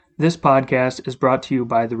This podcast is brought to you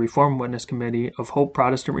by the Reformed Witness Committee of Hope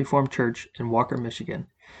Protestant Reformed Church in Walker, Michigan.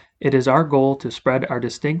 It is our goal to spread our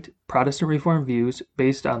distinct Protestant Reformed views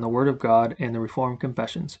based on the Word of God and the Reformed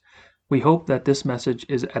Confessions. We hope that this message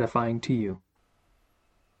is edifying to you.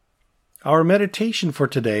 Our meditation for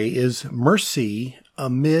today is Mercy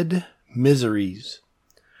Amid Miseries.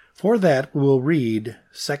 For that, we will read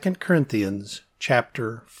 2 Corinthians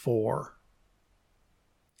chapter 4.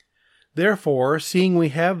 Therefore, seeing we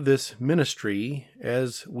have this ministry,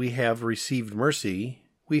 as we have received mercy,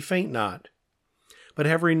 we faint not, but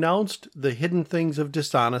have renounced the hidden things of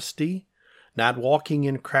dishonesty, not walking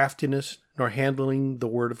in craftiness, nor handling the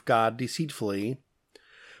word of God deceitfully,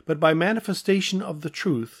 but by manifestation of the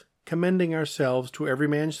truth, commending ourselves to every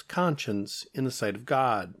man's conscience in the sight of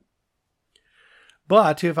God.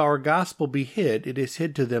 But if our gospel be hid, it is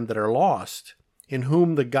hid to them that are lost, in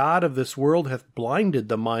whom the God of this world hath blinded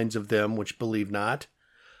the minds of them which believe not,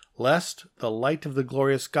 lest the light of the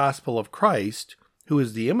glorious gospel of Christ, who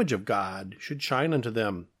is the image of God, should shine unto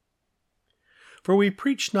them. For we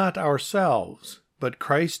preach not ourselves, but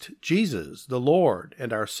Christ Jesus the Lord,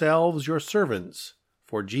 and ourselves your servants,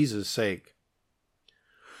 for Jesus' sake.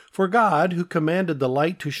 For God, who commanded the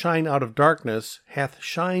light to shine out of darkness, hath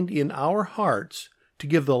shined in our hearts to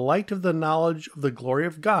give the light of the knowledge of the glory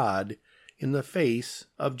of God in the face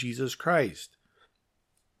of Jesus Christ.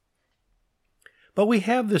 But we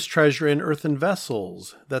have this treasure in earthen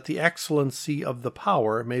vessels, that the excellency of the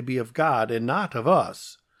power may be of God and not of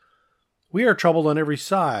us. We are troubled on every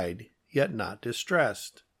side, yet not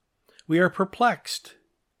distressed. We are perplexed,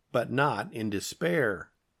 but not in despair.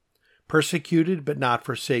 Persecuted, but not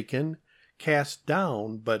forsaken. Cast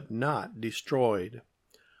down, but not destroyed.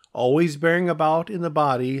 Always bearing about in the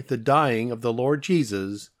body the dying of the Lord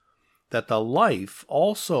Jesus, that the life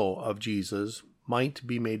also of Jesus might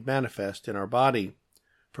be made manifest in our body,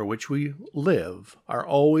 for which we live, are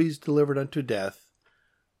always delivered unto death,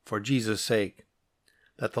 for Jesus' sake,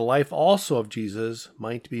 that the life also of Jesus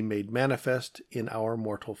might be made manifest in our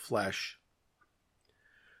mortal flesh.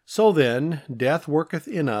 So then, death worketh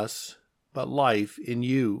in us, but life in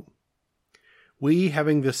you. We,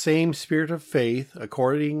 having the same spirit of faith,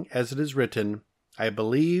 according as it is written, I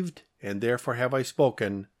believed, and therefore have I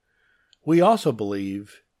spoken. We also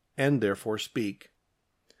believe, and therefore speak.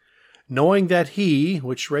 Knowing that he,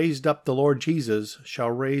 which raised up the Lord Jesus,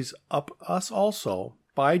 shall raise up us also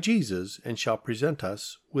by Jesus, and shall present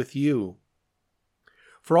us with you.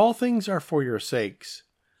 For all things are for your sakes,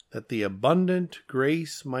 that the abundant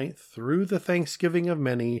grace might through the thanksgiving of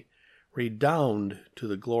many redound to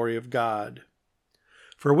the glory of God.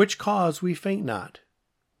 For which cause we faint not,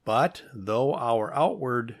 but, though our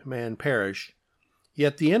outward man perish,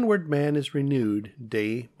 yet the inward man is renewed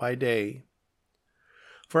day by day.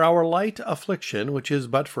 For our light affliction, which is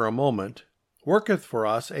but for a moment, worketh for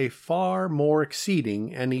us a far more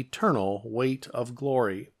exceeding and eternal weight of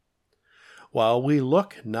glory, while we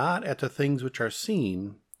look not at the things which are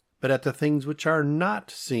seen, but at the things which are not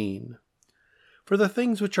seen. For the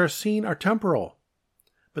things which are seen are temporal,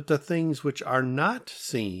 but the things which are not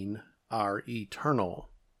seen are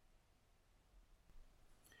eternal.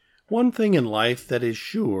 One thing in life that is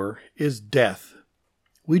sure is death.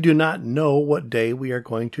 We do not know what day we are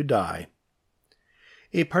going to die.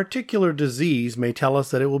 A particular disease may tell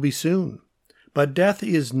us that it will be soon, but death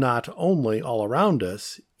is not only all around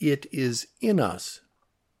us, it is in us.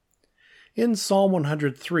 In Psalm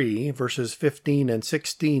 103, verses 15 and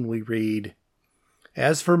 16, we read,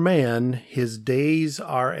 As for man, his days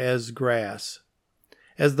are as grass.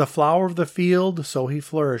 As the flower of the field, so he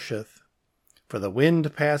flourisheth. For the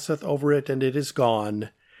wind passeth over it, and it is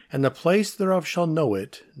gone, and the place thereof shall know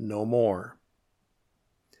it no more.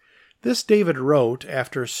 This David wrote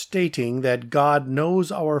after stating that God knows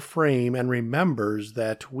our frame and remembers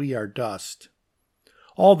that we are dust.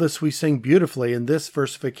 All this we sing beautifully in this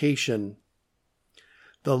versification.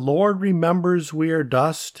 The Lord remembers we are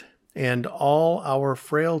dust, and all our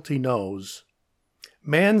frailty knows.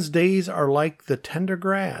 Man's days are like the tender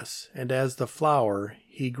grass, and as the flower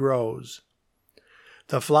he grows.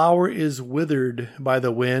 The flower is withered by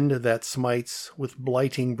the wind that smites with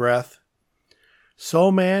blighting breath.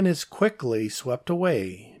 So man is quickly swept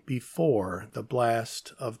away before the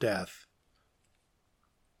blast of death.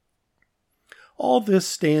 All this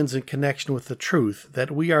stands in connection with the truth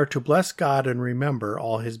that we are to bless God and remember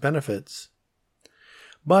all his benefits.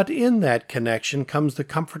 But in that connection comes the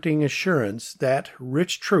comforting assurance, that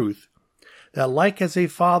rich truth, that like as a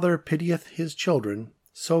father pitieth his children,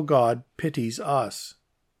 so God pities us.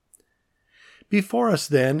 Before us,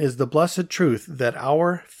 then, is the blessed truth that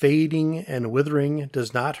our fading and withering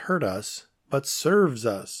does not hurt us, but serves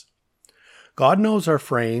us, God knows our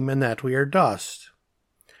frame and that we are dust.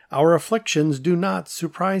 Our afflictions do not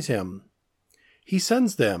surprise him. He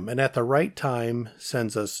sends them, and at the right time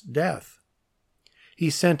sends us death. He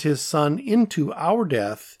sent his Son into our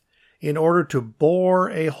death in order to bore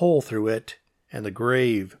a hole through it and the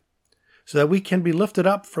grave, so that we can be lifted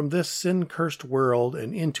up from this sin-cursed world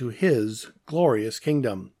and into his glorious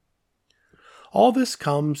kingdom. All this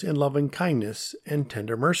comes in loving kindness and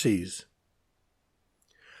tender mercies.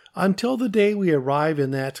 Until the day we arrive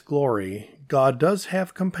in that glory, God does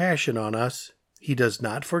have compassion on us. He does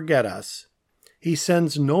not forget us. He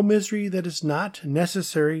sends no misery that is not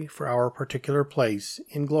necessary for our particular place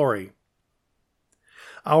in glory.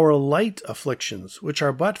 Our light afflictions, which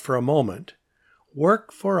are but for a moment,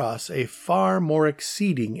 work for us a far more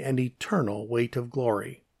exceeding and eternal weight of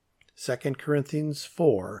glory. 2 Corinthians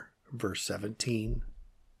 4, verse 17.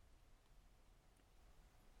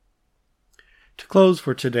 To close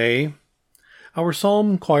for today, our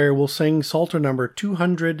psalm choir will sing Psalter number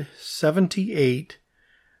 278,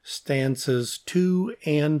 stanzas 2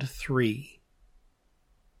 and 3.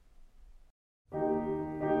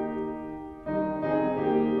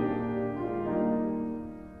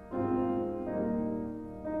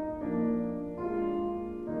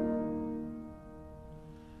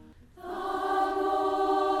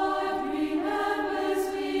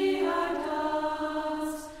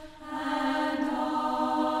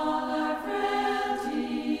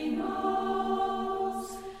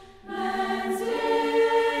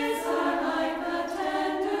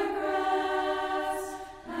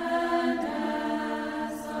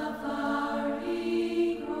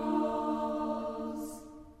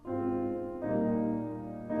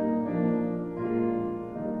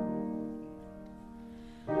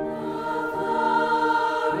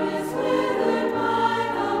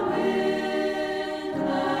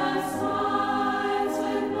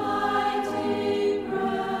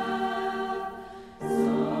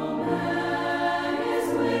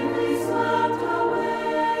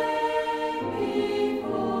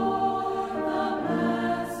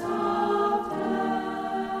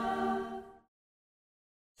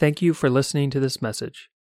 Thank you for listening to this message.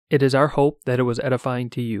 It is our hope that it was edifying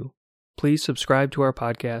to you. Please subscribe to our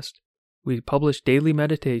podcast. We publish daily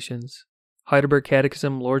meditations, Heidelberg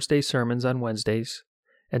Catechism Lord's Day sermons on Wednesdays,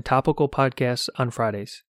 and topical podcasts on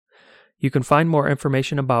Fridays. You can find more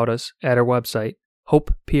information about us at our website,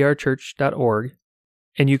 hopeprchurch.org,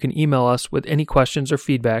 and you can email us with any questions or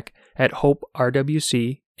feedback at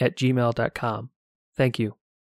hoperwc@gmail.com. Thank you.